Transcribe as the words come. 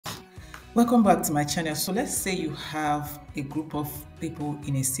Welcome back to my channel. So let's say you have a group of people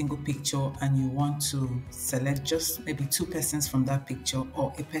in a single picture and you want to select just maybe two persons from that picture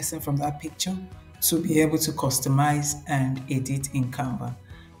or a person from that picture to be able to customize and edit in Canva.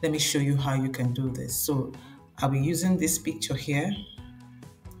 Let me show you how you can do this. So I'll be using this picture here.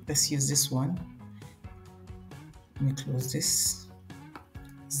 Let's use this one. Let me close this,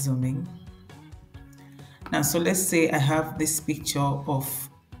 zoom in. Now, so let's say I have this picture of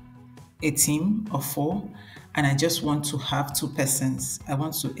a team of four and I just want to have two persons. I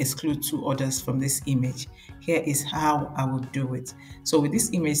want to exclude two others from this image. Here is how I will do it. So with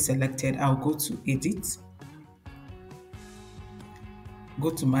this image selected, I'll go to edit, go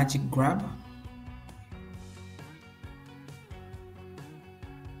to magic grab,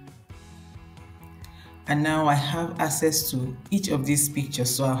 and now I have access to each of these pictures.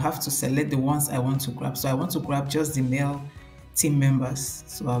 So I'll have to select the ones I want to grab. So I want to grab just the male team members.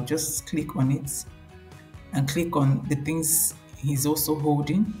 So I'll just click on it and click on the things he's also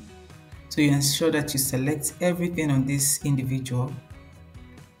holding. So you ensure that you select everything on this individual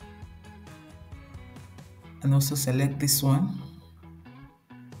and also select this one.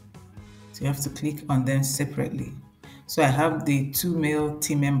 So you have to click on them separately. So I have the two male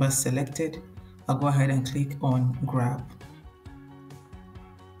team members selected. I'll go ahead and click on grab.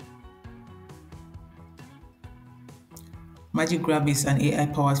 Magic Grab is an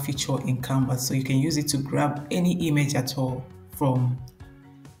AI-powered feature in Canva, so you can use it to grab any image at all from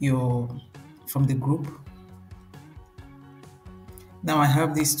the group. Now I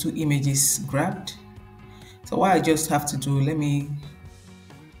have these two images grabbed. So what I just have to do, let me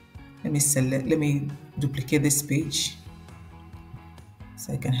duplicate this page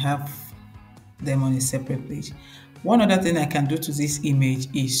so I can have them on a separate page. One other thing I can do to this image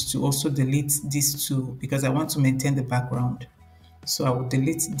is to also delete these two because I want to maintain the background. So I will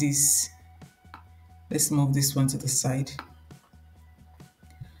delete this. Let's move this one to the side.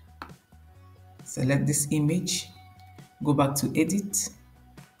 Select this image, go back to edit.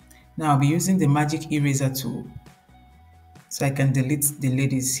 Now I'll be using the magic eraser tool so I can delete the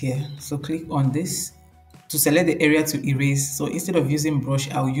ladies here. So click on this to select the area to erase. So instead of using brush,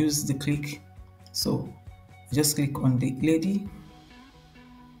 I'll use the click. So just click on the lady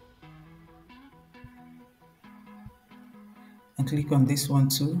and click on this one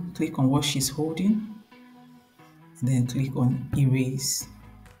too. Click on what she's holding and then click on erase.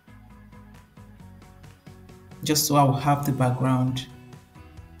 Just so I will have the background.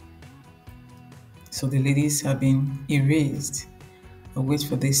 So the ladies have been erased. I'll wait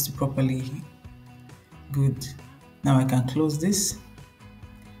for this to properly. Good. Now I can close this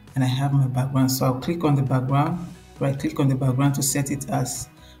and I have my background. So I'll click on the background, right click on the background to set it as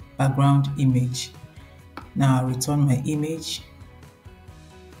background image. Now I'll return my image,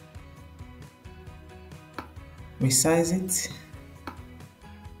 resize it,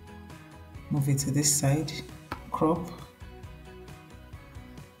 move it to this side, crop,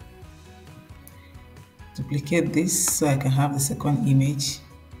 duplicate this so I can have the second image,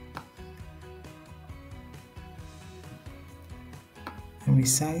 and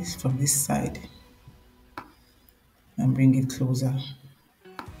resize from this side and bring it closer.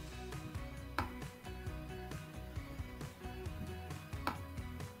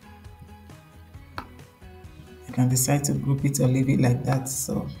 You can decide to group it or leave it like that.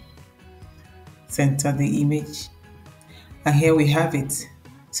 So center the image and here we have it.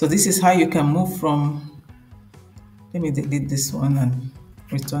 So this is how you can move from, let me delete this one and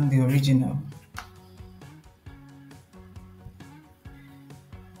return the original.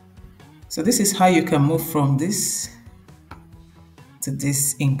 So this is how you can move from this to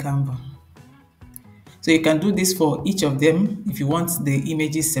this in Canva. So you can do this for each of them. If you want the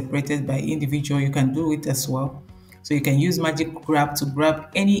images separated by individual, you can do it as well. So you can use Magic Grab to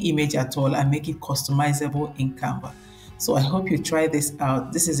grab any image at all and make it customizable in Canva. So I hope you try this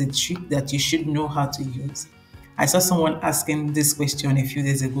out. This is a trick that you should know how to use. I saw someone asking this question a few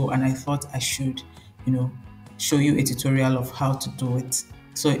days ago and I thought I should, show you a tutorial of how to do it.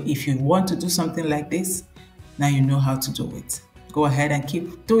 So if you want to do something like this, now you know how to do it. Go ahead and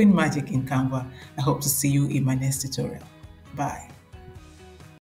keep doing magic in Canva. I hope to see you in my next tutorial. Bye.